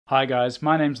Hi guys,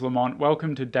 my name's Lamont.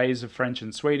 Welcome to Days of French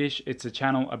and Swedish. It's a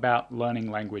channel about learning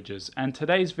languages, and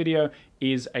today's video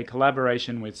is a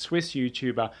collaboration with Swiss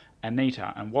YouTuber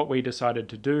Anita, and what we decided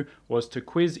to do was to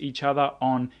quiz each other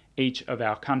on each of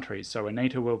our countries. So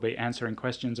Anita will be answering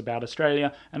questions about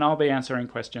Australia and I'll be answering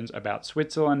questions about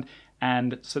Switzerland,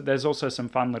 and so there's also some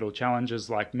fun little challenges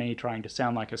like me trying to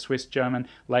sound like a Swiss German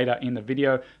later in the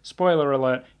video. Spoiler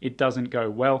alert, it doesn't go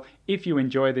well. If you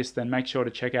enjoy this, then make sure to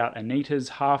check out Anita's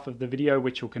half of the video,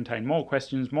 which will contain more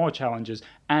questions, more challenges,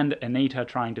 and Anita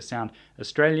trying to sound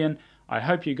Australian. I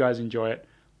hope you guys enjoy it.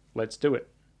 Let's do it.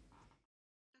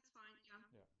 That's fine,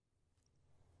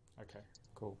 Yeah. Okay,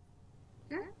 cool.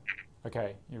 yeah.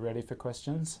 Okay, you ready for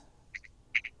questions?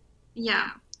 Yeah.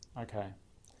 Okay,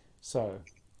 so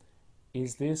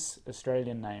is this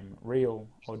Australian name real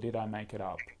or did I make it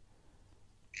up?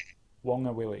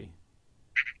 Wonga Willy.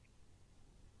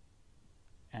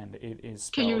 And it is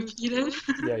spelled... Can you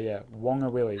repeat it? Yeah, Wonga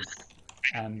Willy.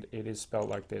 And it is spelled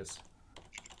like this.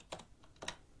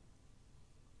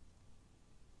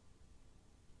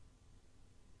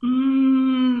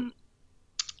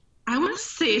 I want to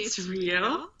say it's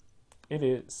real. It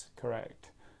is, correct.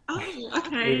 Oh,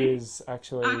 okay. It is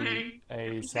actually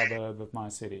a suburb of my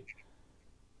city.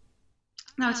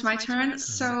 Now it's my turn.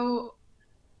 So,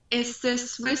 is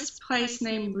this Swiss place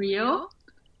name real?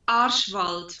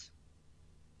 Arschwald.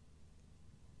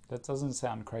 That doesn't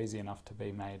sound crazy enough to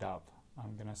be made up.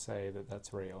 I'm going to say that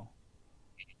that's real.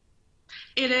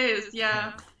 It is,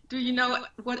 yeah. Do you know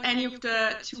what any of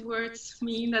the two words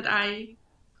mean that I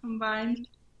combined?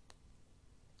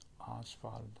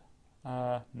 Arschwald.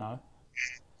 No.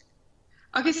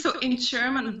 Okay, so in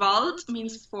German, Wald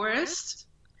means forest,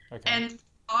 Okay. and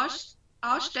Arsch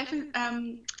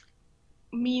definitely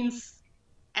means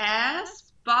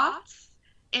ass, but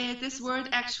this word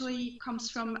actually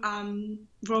comes from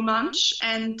Romansh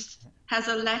and has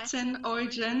a Latin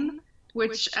origin,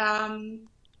 which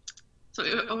so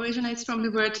it originates from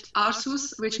the word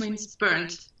arsus, which means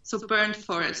burnt, so burnt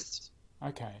forest.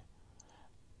 Okay.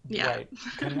 Yeah. Wait,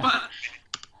 But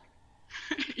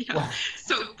yeah.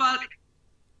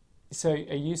 So are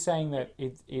you saying that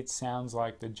it sounds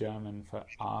like the German for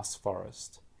arse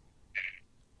forest?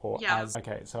 Or Yeah. as...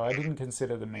 Okay, so I didn't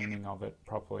consider the meaning of it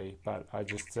properly, but I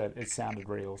just said it sounded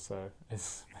real, so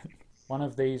it's... One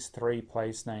of these three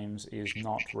place names is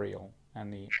not real,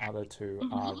 and the other two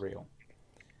are real.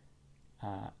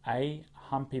 A.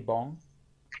 Humpy Bong,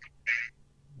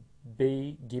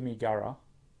 B. Gimme Gurra,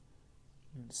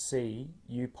 C.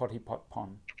 You Potty Pot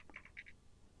Pon.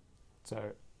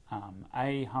 So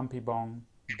A. Humpy Bong,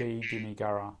 B. Gimme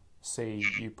Gurra, C.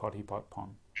 You Potty Pot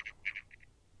Pon.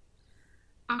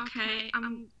 Okay,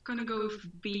 I'm gonna go with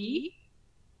B.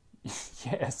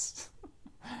 Yes,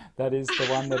 that is the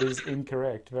one that is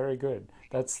incorrect. Very good.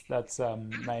 That's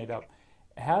made up.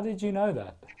 How did you know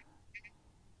that?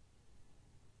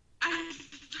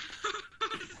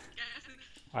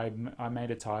 I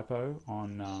made a typo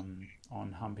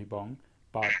on Humpy Bong,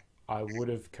 but I would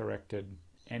have corrected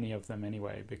any of them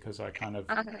anyway because I kind of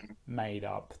made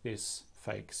up this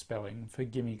fake spelling for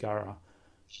Gimme Gurra.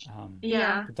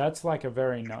 Yeah. But that's like a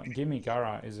very Gimme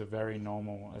Gurra is a very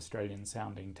normal Australian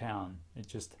sounding town. It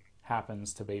just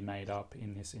happens to be made up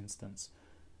in this instance.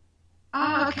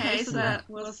 Oh, okay, so that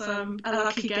was a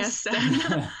lucky guess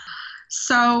then.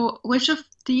 So, which of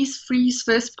these three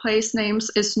Swiss place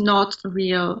names is not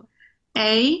real?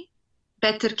 A.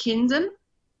 Betterkinden,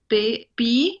 B.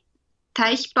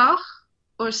 Teichbach,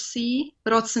 or C.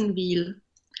 Rotzenwil?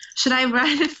 Should I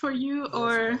write it for you,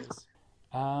 or? Yes,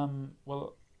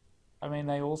 well, I mean,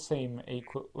 they all seem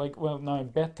equal. Like, well, no,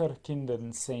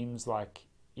 Betterkinden seems like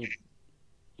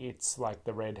it's like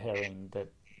the red herring that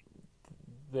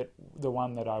the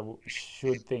one that I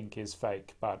should think is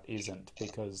fake, but isn't,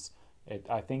 because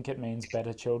I think it means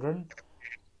better children.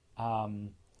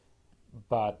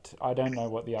 But I don't know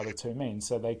what the other two mean.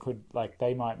 So they could, like,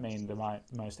 they might mean the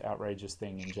most outrageous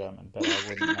thing in German, but I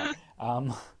wouldn't know.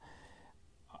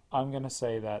 I'm going to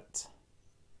say that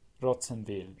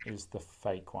Rotzenwil is the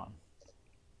fake one.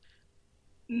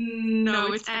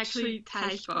 No, it's actually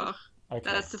Teichbach. Okay.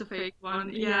 That's the fake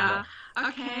one. Yeah.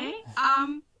 Okay.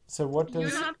 So what's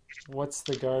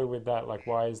the go with that? Like,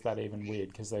 why is that even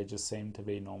weird? Because they just seem to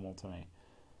be normal to me.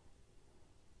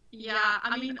 Yeah,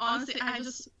 I mean, honestly, I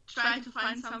just tried to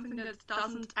find something that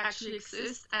doesn't actually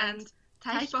exist, and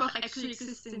Teichbach actually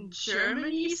exists in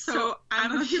Germany, so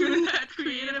I'm not even that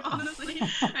creative, honestly.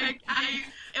 Like, I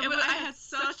had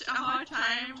such a hard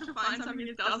time to find something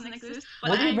that doesn't exist.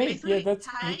 But What do you I mean? basically Yeah, that's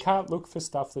you type. can't look for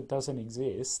stuff that doesn't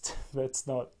exist. That's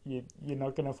not you're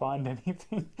not going to find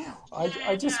anything.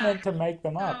 I just Yeah. meant to make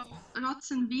them So up.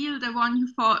 Rotzenwil, the one you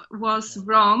thought was Yeah.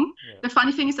 wrong. Yeah. The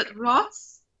funny thing is that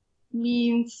Rotz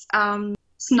means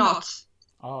snot.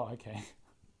 Oh, okay.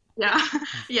 Yeah,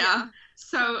 yeah.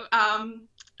 So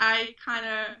I kind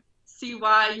of see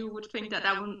why you would think that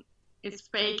that one is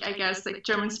fake. I guess like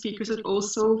German speakers would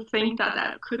also think that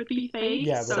that could be fake.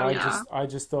 Yeah, but So yeah. I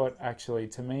just thought actually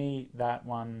to me that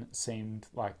one seemed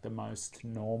like the most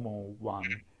normal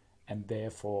one, and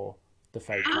therefore the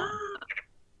fake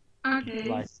one. Okay.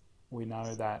 Like we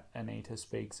know that Anita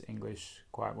speaks English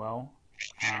quite well,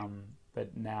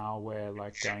 but now we're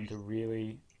like going to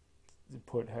really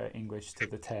put her English to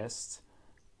the test,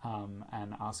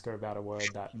 and ask her about a word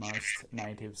that most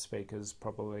native speakers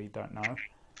probably don't know.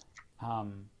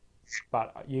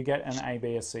 But you get an A,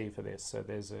 B, or C for this, so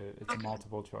it's a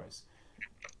multiple choice.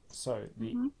 So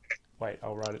wait,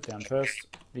 I'll write it down first.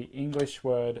 The English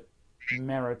word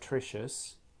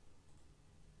meretricious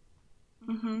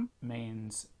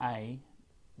means A,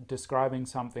 describing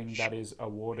something that is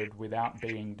awarded without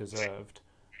being deserved,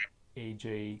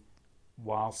 e.g.,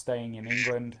 while staying in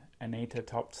England, Anita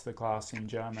topped the class in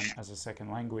German as a second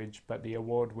language, but the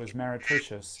award was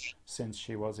meretricious since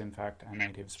she was in fact a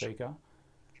native speaker.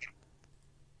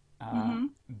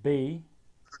 B,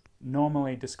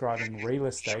 normally describing real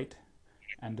estate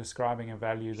and describing a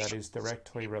value that is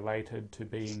directly related to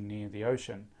being near the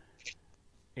ocean.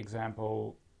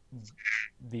 Example,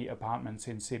 the apartments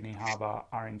in Sydney Harbour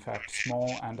are in fact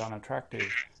small and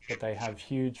unattractive, but they have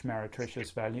huge meretricious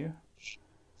value.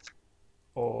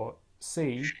 Or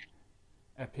C,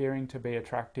 appearing to be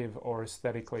attractive or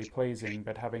aesthetically pleasing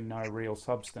but having no real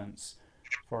substance.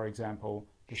 For example,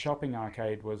 the shopping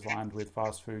arcade was lined with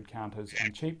fast food counters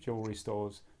and cheap jewellery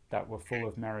stores that were full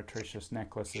of meretricious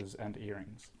necklaces and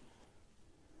earrings.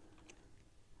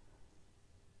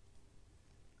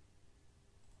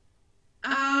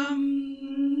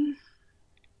 I'm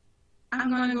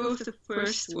gonna go with the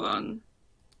first one.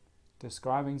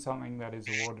 Describing something that is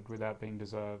awarded without being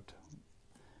deserved.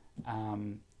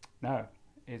 No,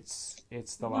 it's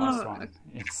the last one.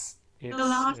 It's the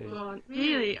last one.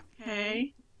 Really?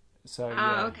 Okay. So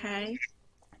yeah. Okay.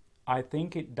 I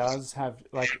think it does have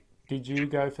like. Did you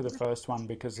go for the first one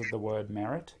because of the word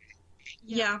merit?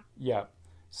 Yeah. Yeah.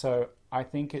 So I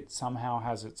think it somehow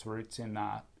has its roots in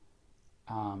that.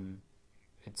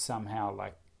 It's somehow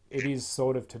like it is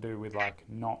sort of to do with like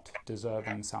not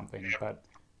deserving something, but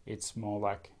it's more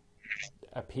like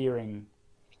appearing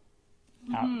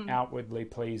outwardly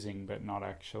pleasing, but not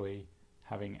actually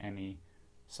having any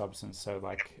substance. So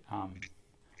like,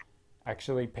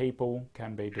 actually people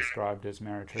can be described as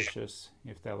meretricious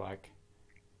if they're like,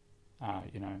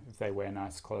 if they wear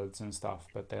nice clothes and stuff,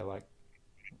 but they're like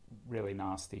really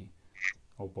nasty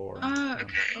or boring.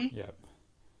 Okay. Yep.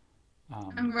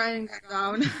 I'm writing that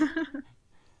down.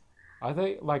 I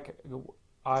think like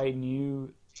I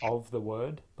knew of the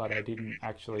word, but I didn't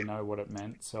actually know what it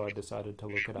meant, so I decided to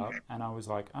look it up, and I was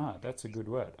like, that's a good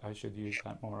word. I should use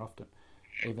that more often,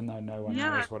 even though no one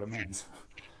knows what it means.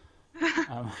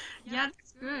 Yeah,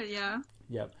 that's good. Yeah.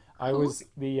 Yep. I was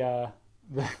the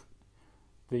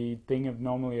thing of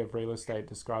normally of real estate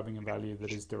describing a value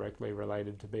that is directly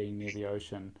related to being near the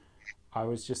ocean. I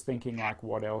was just thinking like,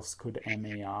 what else could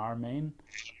MER mean?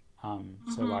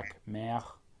 So like mer,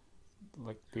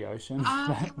 like the ocean.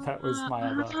 That was my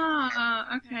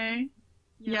other. Okay.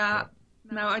 Yeah.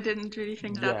 No, I didn't really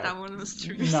think that one was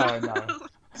true. No.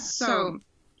 So,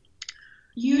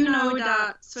 you know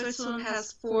that Switzerland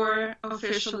has 4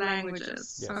 official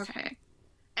languages. Yes. Okay.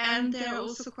 And there are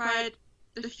also quite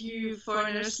a few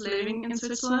foreigners living in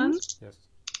Switzerland. Yes.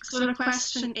 So the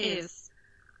question is,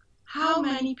 how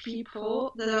many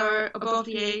people that are above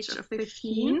the age of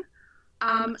 15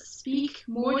 speak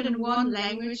more than one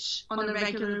language on a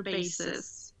regular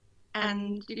basis?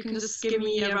 And you can just give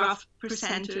me a rough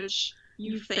percentage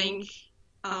you think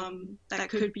that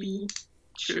could be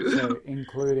true. So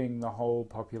including the whole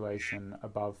population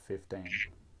above 15?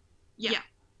 Yeah.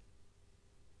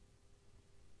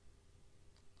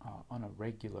 On a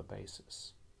regular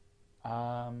basis.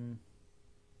 40%.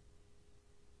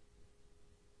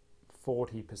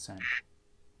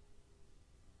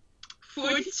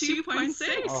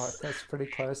 42.6. Oh, that's pretty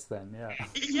close then, yeah.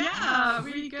 Yeah,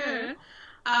 really good.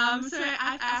 So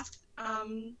I've asked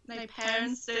my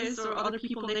parents this or other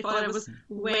people, they thought it was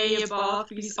way above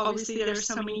because obviously there's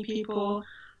so many people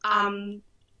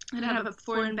that have a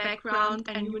foreign background,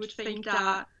 and you would think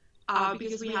that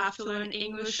because we have to learn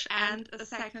English and a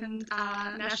second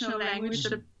national language,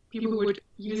 that people would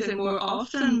use it more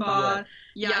often, but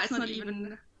yeah, it's not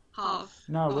even half.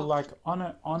 No, well, like on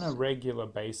a regular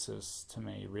basis, to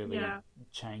me, really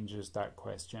changes that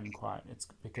question quite. It's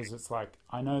because it's like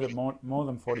I know that more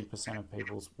than 40% of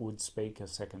people would speak a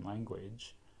second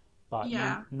language, but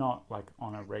not like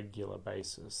on a regular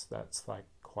basis. That's like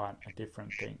quite a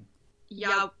different thing.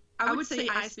 Yeah, I would say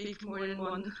I speak more than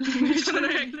one language on a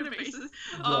regular basis,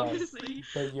 obviously.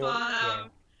 But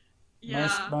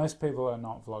most people are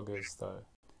not vloggers though.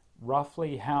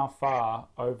 Roughly how far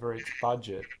over its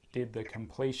budget did the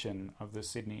completion of the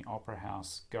Sydney Opera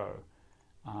House go?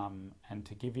 And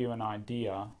to give you an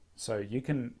idea, so you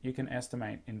can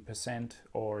estimate in percent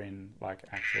or in like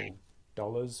actual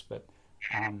dollars, but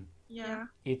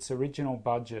its original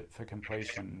budget for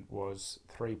completion was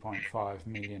 £3.5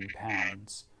 million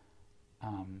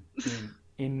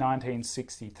in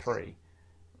 1963.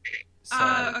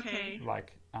 So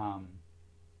like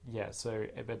so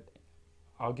but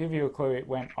I'll give you a clue. It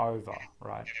went over,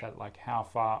 right? But like, how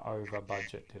far over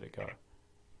budget did it go?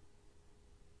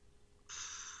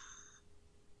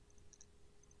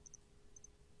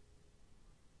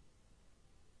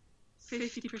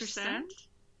 %50%.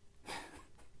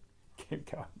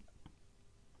 Keep going.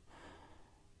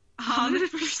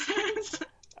 100%.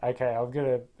 Okay, I'm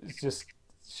gonna just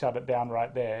shut it down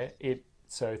right there.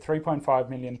 So £3.5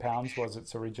 million was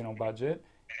its original budget.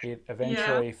 It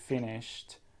eventually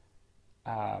finished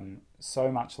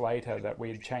so much later that we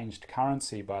had changed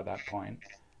currency by that point.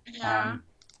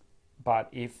 But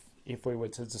if we were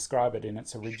to describe it in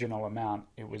its original amount,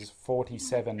 it was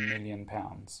 £47 million.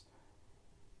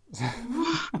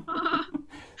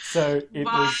 So it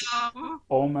was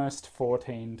almost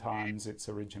 14 times its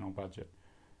original budget.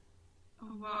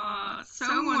 Wow,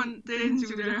 someone didn't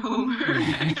do their homework,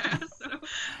 I guess. So,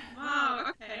 wow,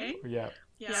 okay. Yeah.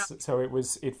 So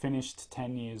it finished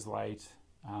 10 years late.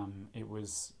 It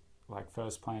was like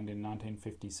first planned in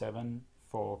 1957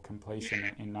 for completion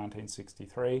in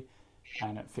 1963,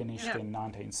 and it finished in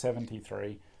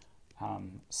 1973.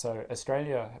 So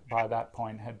Australia by that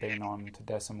point had been on to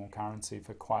decimal currency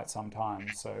for quite some time.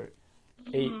 So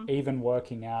even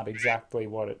working out exactly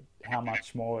how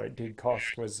much more it did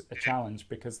cost was a challenge,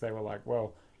 because they were like,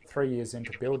 well, 3 years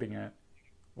into building it,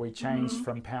 we changed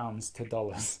from pounds to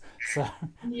dollars. So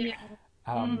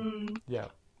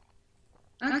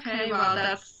Okay, well,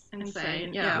 that's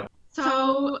insane. Yeah.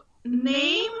 So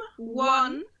name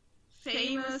one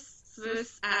famous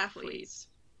Swiss athlete.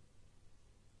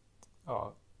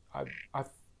 Oh,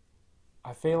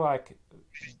 I feel like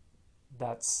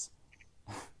that's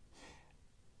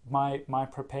my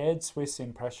prepared Swiss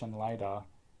impression later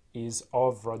is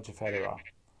of Roger Federer.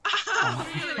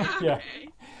 Really? Yeah.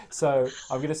 So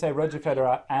I'm going to say Roger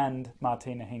Federer and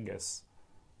Martina Hingis.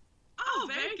 Oh,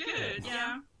 very good.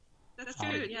 Yeah. That's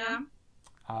good. Yeah.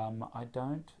 I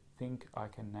don't think I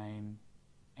can name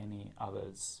any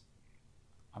others.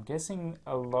 I'm guessing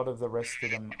a lot of the rest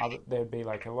of them, there'd be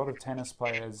like a lot of tennis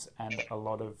players and a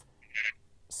lot of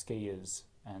skiers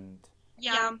and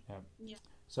Yeah.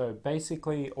 So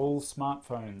basically all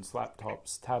smartphones,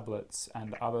 laptops, tablets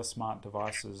and other smart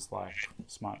devices like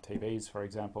smart TVs, for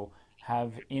example,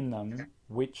 have in them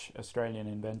which Australian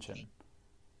invention?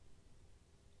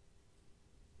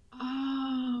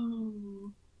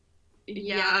 Oh.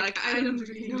 Yeah, like I don't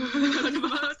really know a lot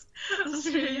about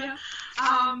Australia.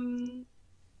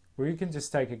 Well, you can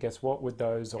just take a guess. What would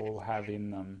those all have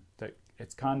in them? That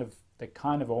they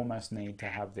kind of almost need to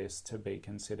have this to be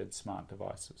considered smart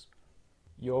devices.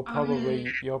 You're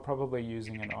probably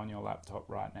using it on your laptop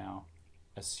right now,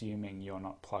 assuming you're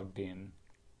not plugged in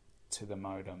to the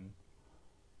modem.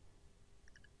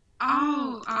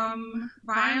 Oh,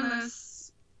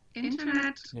 wireless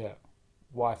internet. Yeah,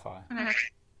 Wi-Fi.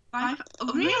 Wi-Fi.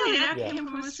 Oh, really? That came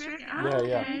from Australia?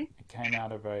 Okay. It came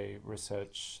out of a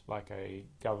research, like a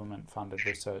government-funded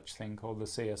research thing called the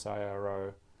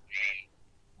CSIRO.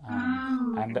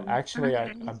 And actually,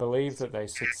 I believe that they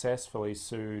successfully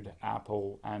sued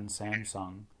Apple and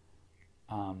Samsung.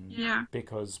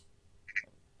 Because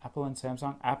Apple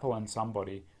and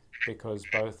somebody, because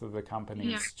both of the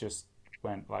companies just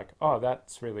went like, oh,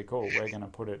 that's really cool, we're going to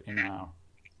put it in our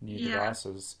new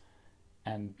devices.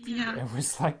 And it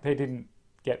was like they didn't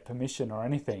get permission or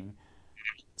anything.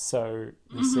 So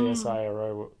the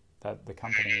CSIRO, that the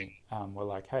company, were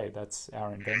like, hey, that's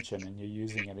our invention and you're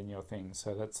using it in your thing.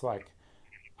 So that's like,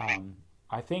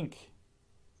 I think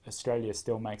Australia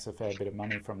still makes a fair bit of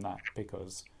money from that,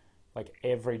 because like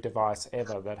every device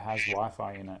ever that has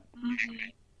Wi-Fi in it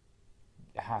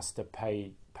has to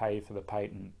pay for the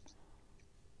patent.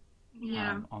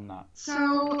 on that.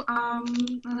 So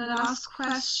the last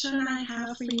question I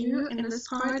have for you in this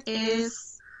part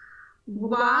is,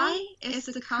 why is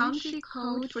the country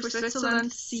code for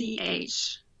Switzerland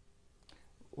CH?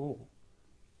 Ooh.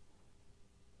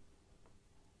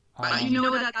 But you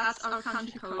know that that's our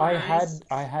country code, I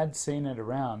right? had seen it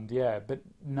around, yeah, but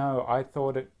no, I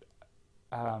thought it.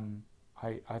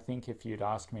 I think if you'd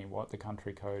asked me what the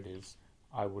country code is,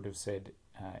 I would have said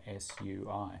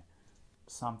SUI.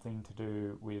 Something to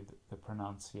do with the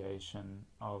pronunciation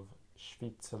of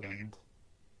Switzerland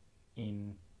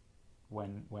in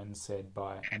when said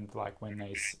by, and like when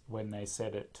they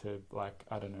said it to, like,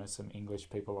 I don't know, some English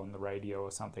people on the radio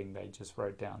or something, they just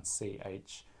wrote down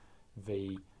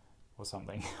CHV or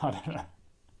something. I don't know.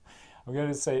 I'm going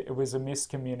to say it was a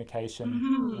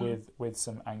miscommunication with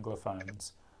some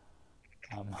Anglophones.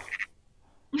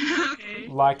 Okay.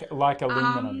 Like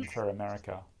aluminum for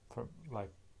America.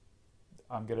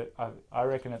 I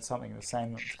reckon it's something the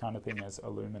same kind of thing as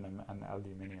aluminum and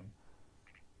aluminium.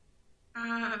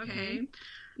 Okay.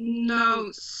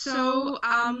 No. So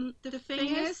the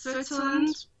thing is,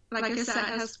 Switzerland, like I said,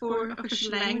 has 4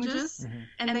 official languages,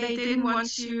 and they didn't want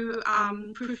to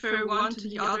prefer one to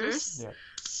the others. Yeah.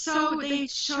 So they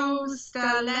chose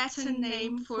the Latin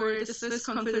name for the Swiss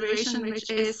Confederation, which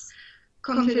is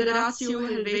Confederatio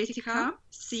Helvetica,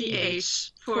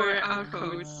 CH, for our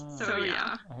codes. So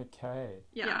yeah. Okay.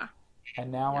 Yeah.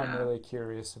 And now I'm really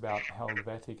curious about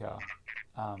Helvetica,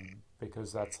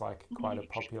 because that's like quite a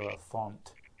popular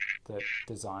font that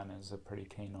designers are pretty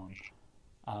keen on.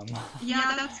 I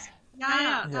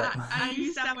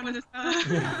use that one as well.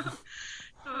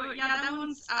 So yeah, that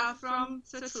one's from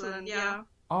Switzerland. Yeah.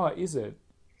 Oh, is it?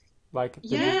 Like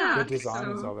the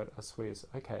designers of it are Swiss.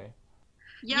 Okay.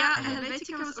 Yeah,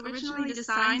 Helvetica was originally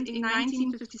designed in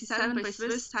 1957 by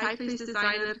Swiss typeface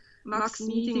designer Max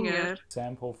Niedinger.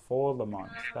 Sample for Le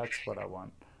Mans, that's what I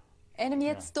want.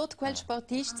 Jetzt tot quel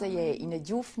sportista je in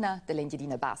giufna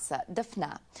dell'Engiadina Bassa da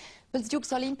FNA. Pels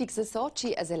Giugs Olimpics a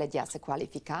Sochi es ella già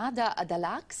qualificada ad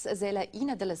Alax es ella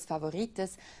una delle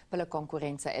favorites per la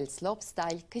concorrenza el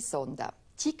slopestyle che sonda.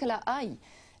 Cicala ai,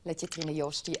 la Cetrina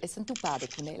Josti è santupada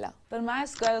con ella. Per me è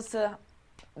quella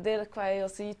der quai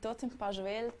si tot un pas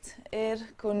velt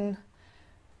con.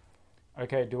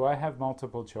 Okay, do I have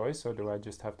multiple choice or do I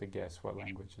just have to guess what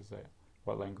language is it?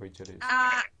 What language it is?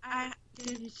 I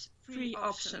did 3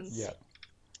 options. Yeah.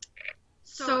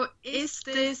 So is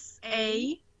this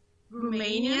A,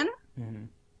 Romanian,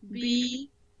 B,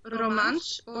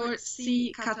 Romansh, or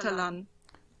C, Catalan?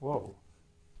 Whoa,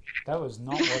 that was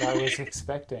not what I was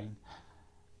expecting.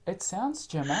 It sounds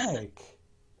Germanic.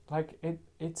 Like, it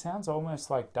sounds almost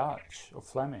like Dutch or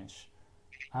Flemish.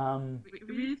 Well,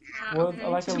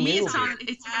 like to a me, little it sounds bit.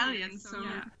 Italian, so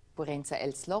yeah. Concorrenza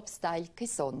el slopestyle che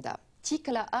sonda.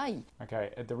 Cicala ai.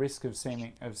 Okay, at the risk of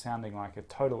sounding like a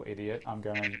total idiot, I'm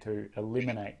going to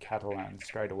eliminate Catalan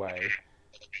straight away,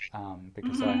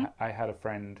 because I had a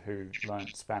friend who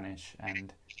learnt Spanish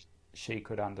and she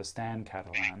could understand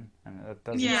Catalan, and it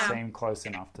doesn't seem close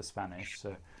enough to Spanish,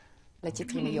 so... La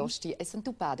Cetrina Josti è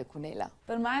santupada con ella.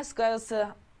 Per me è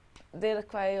quella der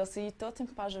quai si tot un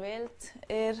pas velt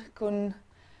con.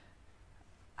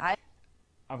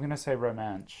 I'm going to say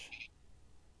Romansh.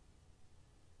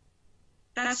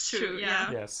 That's true,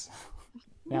 yeah. Yes.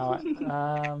 Now,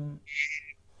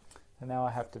 now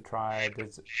I have to try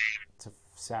this to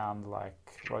sound like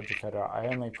Roger Federer. I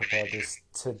only prepared this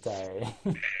today.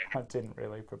 I didn't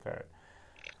really prepare it.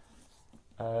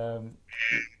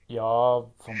 Ja,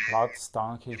 vom Platz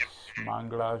danke ich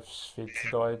Mangler,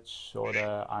 Schweizerdeutsch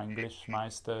oder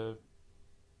Englischmeister.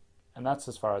 And that's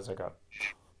as far as I got.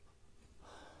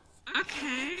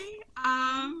 Okay.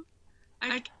 I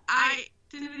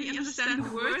didn't really understand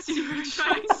the words you were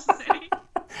trying to say.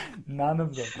 None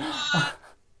of them.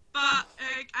 But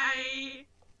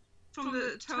from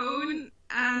the tone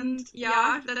and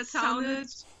that sounded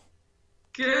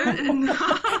good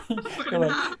enough.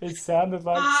 It sounded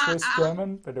like Swiss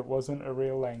German, but it wasn't a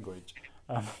real language.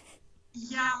 But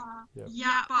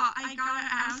I gotta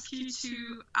ask you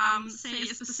to say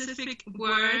a specific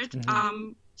word.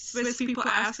 Swiss people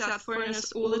ask that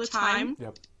foreigners all the time.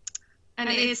 Yep. And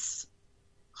it's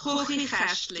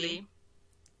Hochgeschlechtlich.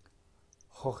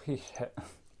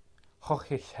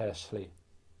 Hochgeschlechtlich.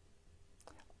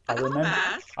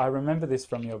 I remember this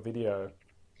from your video.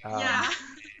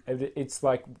 It's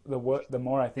like the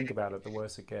more I think about it, the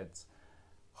worse it gets.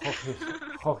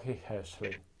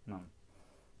 Hochgeschlechtlich. No,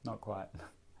 not quite.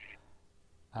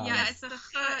 It's the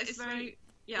is very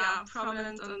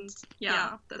prominent and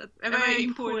very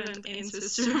important in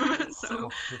Swiss German. So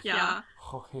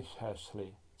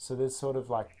Hochgeschlechtlich. So there's sort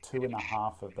of like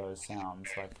 2.5 of those sounds,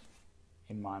 like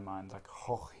in my mind, like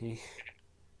hochich,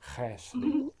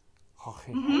 cheshli,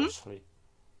 hochich, cheshli.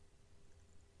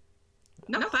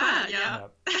 Not bad, yeah.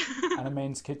 And it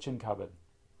means kitchen cupboard.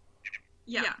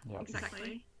 Yeah, Yep.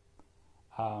 exactly.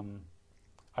 I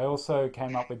also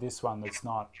came up with this one that's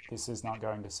not, this is not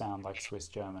going to sound like Swiss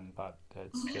German, but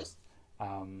it's just,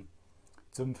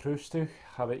 zum Frühstück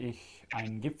habe ich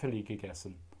ein Gipfeli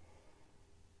gegessen.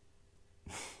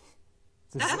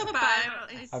 That's not bad.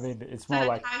 I mean, it's more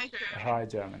like High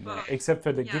German, yeah. Except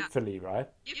for the Gipfeli, right?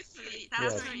 Gipfeli,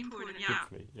 that's very important, yeah.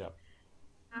 Gipfeli, yeah.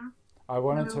 I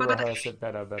wanted to rehearse it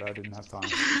better, but I didn't have time.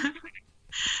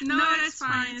 No, it's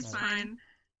fine, it's fine.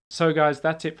 So guys,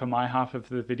 that's it for my half of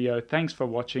the video. Thanks for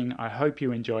watching. I hope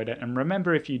you enjoyed it. And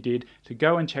remember, if you did, to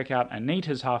go and check out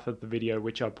Anita's half of the video,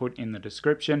 which I put in the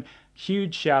description.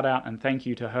 Huge shout out and thank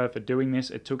you to her for doing this.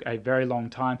 It took a very long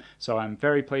time, so I'm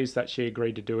very pleased that she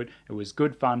agreed to do it. It was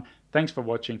good fun. Thanks for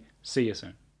watching. See you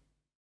soon.